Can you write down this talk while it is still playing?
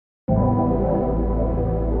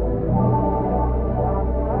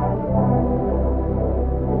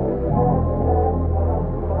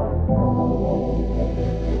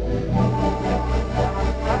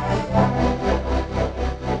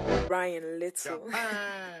trying little.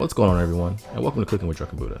 What's going on, everyone, and welcome to Cooking with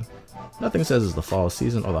Drunkn Buddha. Nothing says it's the fall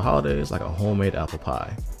season or the holidays like a homemade apple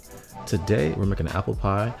pie. Today we're making an apple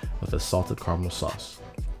pie with a salted caramel sauce.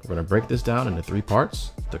 We're going to break this down into 3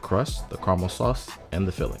 parts: the crust, the caramel sauce, and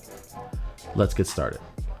the filling. Let's get started.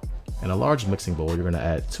 In a large mixing bowl, you're going to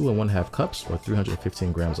add 2 1/2 cups or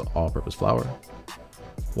 315 grams of all-purpose flour,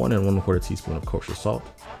 1 1/4 teaspoon of kosher salt,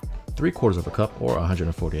 3/4 of a cup or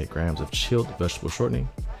 148 grams of chilled vegetable shortening,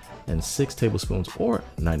 and 6 tablespoons or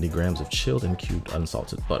 90 grams of chilled and cubed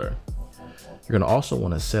unsalted butter. You're going to also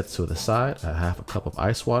want to set to the side a 1/2 cup of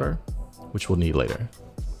ice water, which we'll need later.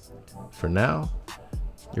 For now,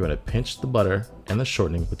 you're going to pinch the butter and the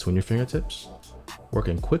shortening between your fingertips,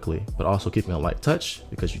 working quickly but also keeping a light touch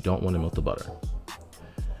because you don't want to melt the butter.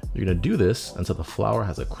 You're going to do this until the flour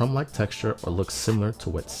has a crumb-like texture or looks similar to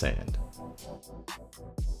wet sand.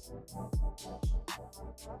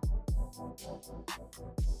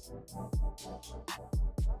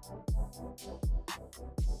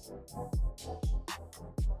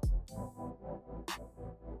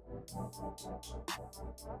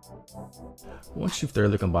 Once you've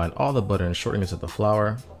thoroughly combined all the butter and shortening into the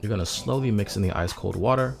flour, you're going to slowly mix in the ice cold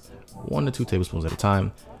water, 1 to 2 tablespoons at a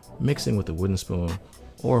time, mixing with a wooden spoon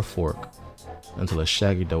or a fork until a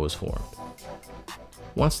shaggy dough is formed.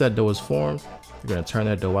 Once that dough is formed, you're going to turn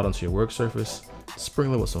that dough out onto your work surface,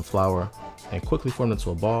 sprinkle it with some flour, and quickly form it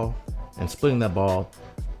into a ball, and splitting that ball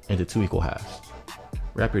into 2 equal halves.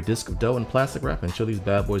 Wrap your disc of dough in plastic wrap and chill these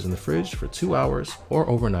bad boys in the fridge for 2 hours or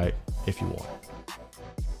overnight if you want.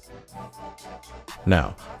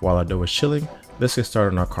 Now, while our dough is chilling, let's get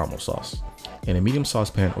started on our caramel sauce. In a medium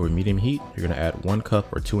saucepan over medium heat, you're going to add 1 cup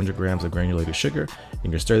or 200 grams of granulated sugar, and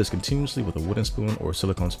you're going to stir this continuously with a wooden spoon or a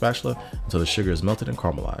silicone spatula until the sugar is melted and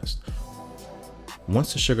caramelized.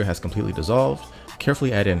 Once the sugar has completely dissolved,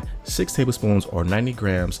 carefully add in 6 tablespoons or 90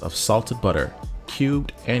 grams of salted butter,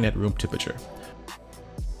 cubed and at room temperature.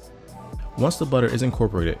 Once the butter is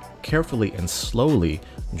incorporated, carefully and slowly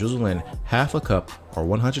drizzle in 1/2 cup or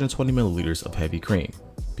 120 milliliters of heavy cream.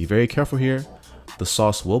 Be very careful here. The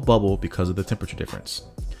sauce will bubble because of the temperature difference.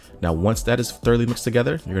 Now, once that is thoroughly mixed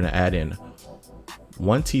together, you're going to add in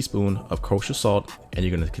 1 teaspoon of kosher salt, and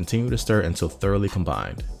you're going to continue to stir until thoroughly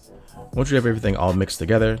combined. Once you have everything all mixed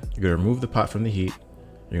together, you're going to remove the pot from the heat.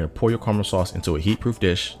 You're going to pour your caramel sauce into a heat-proof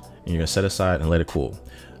dish, and you're going to set aside and let it cool.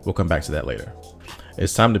 We'll come back to that later.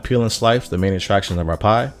 It's time to peel and slice the main attractions of our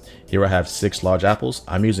pie. Here I have 6 large apples.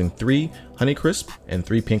 I'm using 3 Honeycrisp and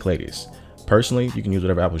 3 Pink Ladies. Personally, you can use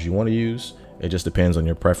whatever apples you want to use. It just depends on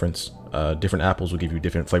your preference. Different apples will give you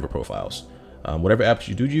different flavor profiles. Whatever apples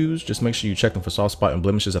you do use, just make sure you check them for soft spot and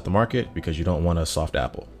blemishes at the market because you don't want a soft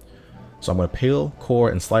apple. So I'm going to peel, core,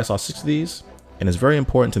 and slice all 6 of these. And it's very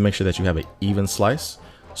important to make sure that you have an even slice.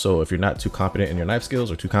 So if you're not too competent in your knife skills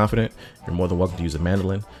or too confident, you're more than welcome to use a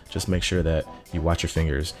mandolin. Just make sure that you watch your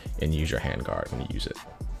fingers and use your hand guard when you use it.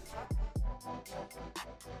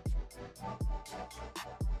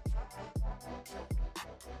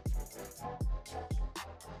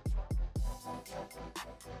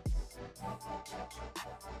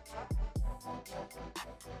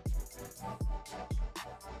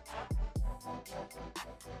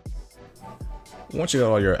 Once you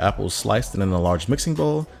got all your apples sliced and in a large mixing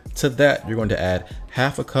bowl, to that you're going to add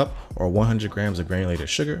 1/2 cup or 100 grams of granulated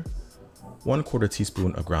sugar, 1/4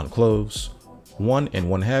 teaspoon of ground cloves, 1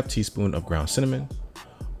 1/2 teaspoon of ground cinnamon,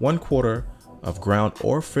 1/4 of ground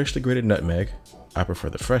or freshly grated nutmeg, I prefer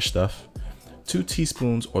the fresh stuff, 2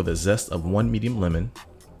 teaspoons or the zest of 1 medium lemon,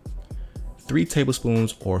 3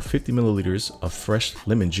 tablespoons or 50 milliliters of fresh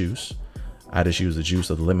lemon juice. I just use the juice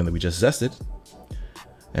of the lemon that we just zested.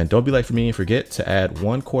 And don't be like for me and forget to add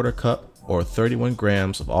 1/4 cup or 31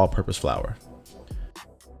 grams of all-purpose flour.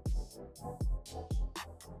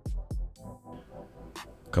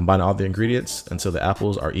 Combine all the ingredients until the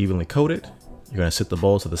apples are evenly coated. You're going to set the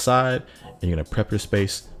bowl to the side and you're going to prep your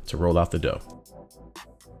space to roll out the dough.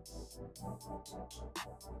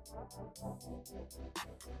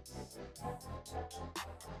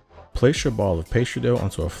 Place your ball of pastry dough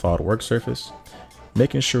onto a flat work surface,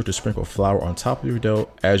 making sure to sprinkle flour on top of your dough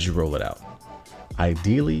as you roll it out.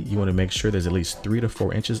 Ideally, you want to make sure there's at least 3 to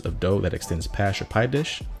 4 inches of dough that extends past your pie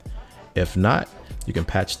dish. If not, you can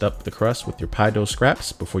patch up the crust with your pie dough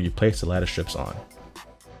scraps before you place the lattice strips on.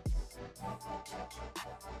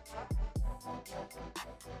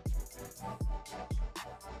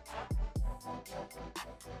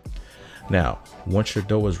 Now, once your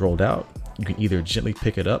dough is rolled out, you can either gently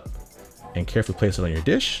pick it up and carefully place it on your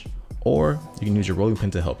dish, or you can use your rolling pin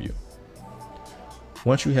to help you.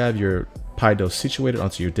 Once you have your pie dough situated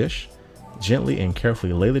onto your dish, Gently and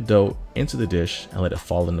carefully lay the dough into the dish and let it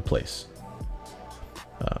fall into place.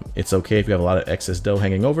 It's okay if you have a lot of excess dough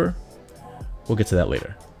hanging over. We'll get to that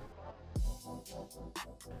later.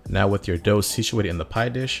 Now with your dough situated in the pie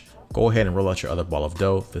dish, go ahead and roll out your other ball of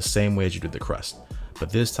dough the same way as you did the crust. But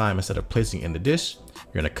this time, instead of placing it in the dish,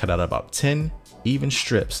 you're gonna cut out about 10 even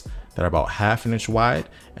strips that are about 1/2 inch wide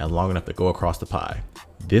and long enough to go across the pie.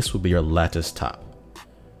 This will be your lattice top.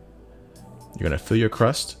 You're gonna fill your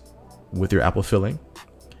crust with your apple filling.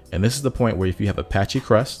 And this is the point where if you have a patchy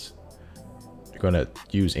crust, you're gonna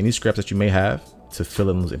use any scraps that you may have to fill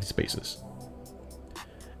in those empty spaces.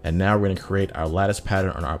 And now we're gonna create our lattice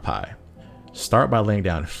pattern on our pie. Start by laying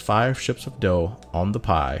down 5 strips of dough on the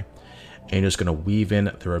pie, and you're just gonna weave in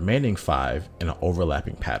the remaining 5 in an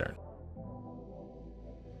overlapping pattern.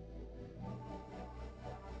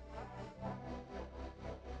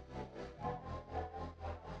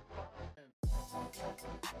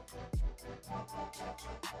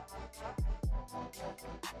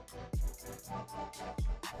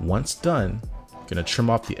 Once done, you're gonna trim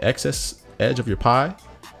off the excess edge of your pie.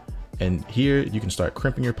 And here you can start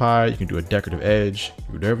crimping your pie. You can do a decorative edge,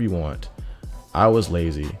 whatever you want. I was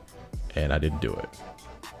lazy and I didn't do it.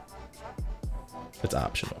 It's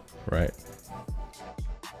optional, right?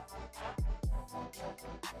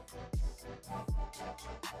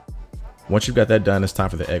 Once you've got that done, it's time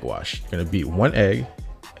for the egg wash. You're gonna beat 1 egg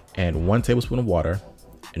and 1 tablespoon of water,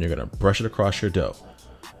 and you're gonna brush it across your dough.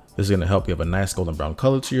 This is gonna help you have a nice golden brown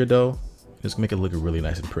color to your dough. Just make it look really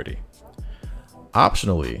nice and pretty.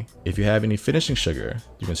 Optionally, if you have any finishing sugar,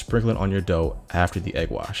 you can sprinkle it on your dough after the egg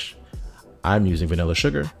wash. I'm using vanilla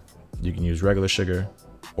sugar. You can use regular sugar,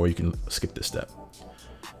 or you can skip this step.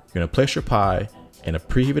 You're gonna place your pie in a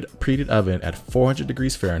preheated oven at 400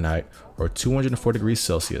 degrees Fahrenheit or 204 degrees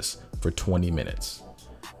Celsius for 20 minutes.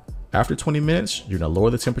 After 20 minutes, you're gonna lower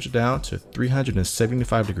the temperature down to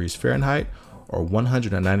 375 degrees Fahrenheit or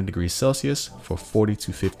 190 degrees Celsius for 40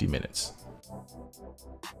 to 50 minutes.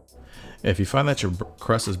 If you find that your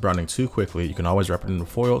crust is browning too quickly, you can always wrap it in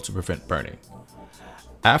foil to prevent burning.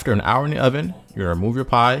 After an hour in the oven, you're gonna remove your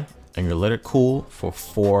pie and you're gonna let it cool for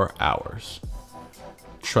 4 hours.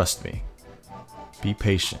 Trust me, be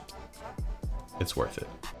patient. It's worth it.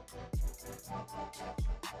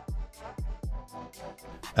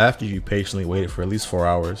 After you patiently waited for at least 4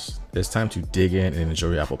 hours, it's time to dig in and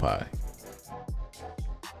enjoy your apple pie.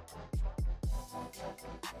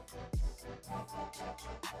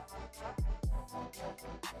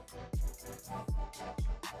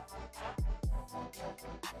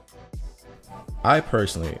 I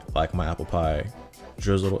personally like my apple pie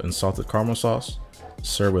drizzled in salted caramel sauce,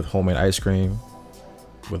 served with homemade ice cream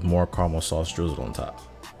with more caramel sauce drizzled on top.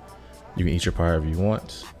 You can eat your pie however you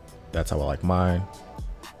want. That's how I like mine.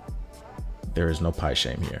 There is no pie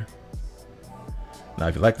shame here. Now,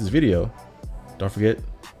 if you like this video, don't forget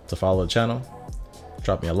to follow the channel,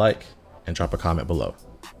 drop me a like, and drop a comment below.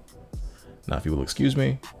 Now, if you will excuse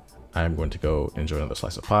me, I am going to go enjoy another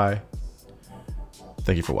slice of pie.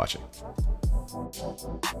 Thank you for watching.